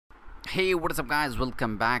Hey, what is up guys,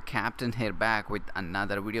 welcome back. Captain here, back with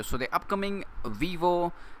another video. So the upcoming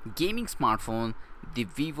Vivo gaming smartphone, the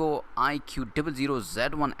Vivo iQOO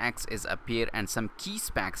Z1x is appear, and some key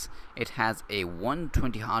specs. It has a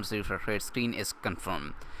 120Hz refresh rate, screen is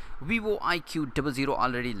confirmed. Vivo iQOO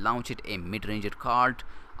already launched a mid-range card,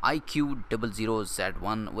 iQOO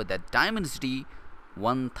Z1 with a Dimensity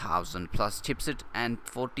 1000 plus chipset and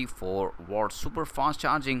 44-watt super fast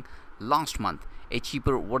charging last month. A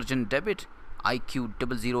cheaper version debut, iQOO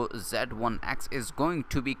Z1x, is going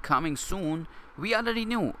to be coming soon. We already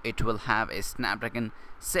knew it will have a Snapdragon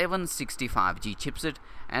 765G chipset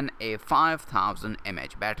and a 5000 mAh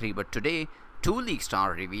battery, but today two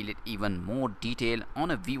leaksters revealed even more detail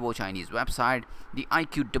on a Vivo Chinese website. The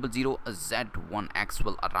iQOO Z1x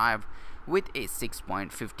will arrive with a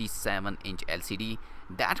 6.57-inch LCD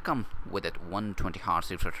that comes with a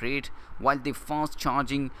 120Hz refresh rate, while the fast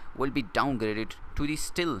charging will be downgraded to the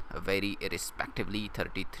still very respectively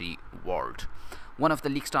 33-watt. One of the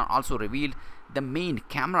leakstars also revealed the main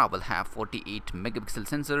camera will have 48 megapixel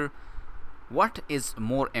sensor. What is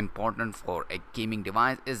more important for a gaming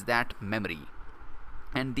device is that memory.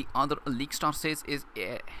 And the other leakstar says is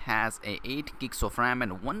it has a 8 gigs of RAM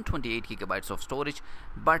and 128 gigabytes of storage,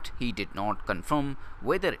 but he did not confirm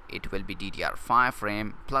whether it will be DDR5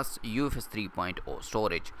 RAM plus UFS 3.0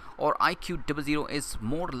 storage, or iQOO is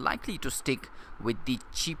more likely to stick with the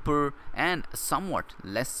cheaper and somewhat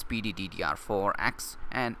less speedy DDR4X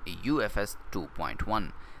and UFS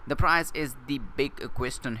 2.1. The price is the big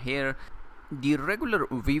question here. The regular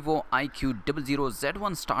Vivo iQOO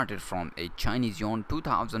Z1 started from a Chinese yuan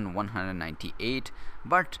 2198,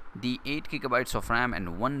 but the 8 gigabytes of RAM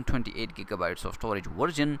and 128 gigabytes of storage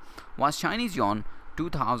version was Chinese yuan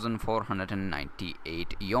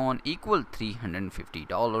 2498 yuan, equal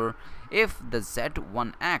 $350. If the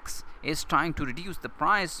Z1X is trying to reduce the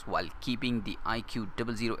price while keeping the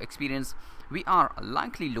iQOO experience, we are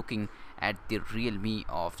likely looking at the Realme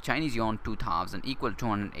of Chinese yuan 2000 equal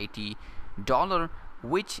 $280,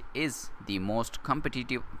 which is the most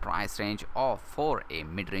competitive price range for a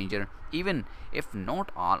mid-ranger, even if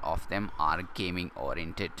not all of them are gaming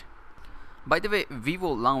oriented. By the way, Vivo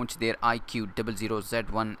launched their iQOO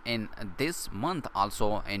Z1 in this month,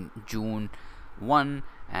 also in June 1,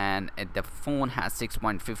 and the phone has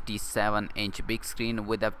 6.57-inch big screen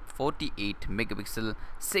with a 48 megapixel,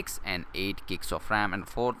 6 and 8 gigs of RAM and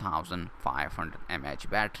 4500 mAh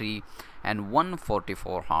battery and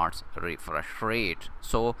 144 Hz refresh rate.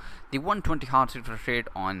 So the 120 Hz refresh rate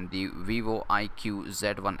on the Vivo iQOO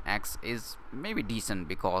Z1x is maybe decent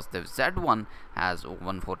because the Z1 has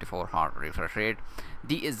 144 Hz refresh rate.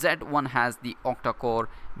 The Z1 has the octa-core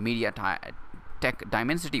MediaTek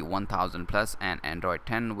Dimensity 1000 plus and Android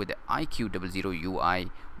 10 with the iQOO UI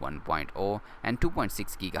 1.0 and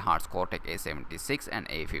 2.6 GHz Cortex A76 and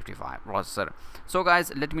A55 processor. So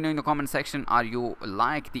guys, let me know in the comment section, are you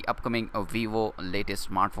like the upcoming Vivo latest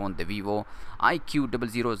smartphone, the Vivo iQOO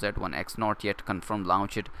Z1x? Not yet confirmed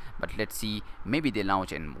launched, but let's see, maybe they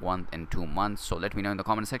launch in 1 and 2 months. So let me know in the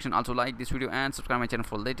comment section. Also like this video and subscribe my channel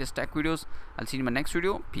for latest tech videos. I'll see you in my next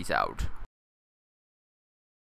video. Peace out.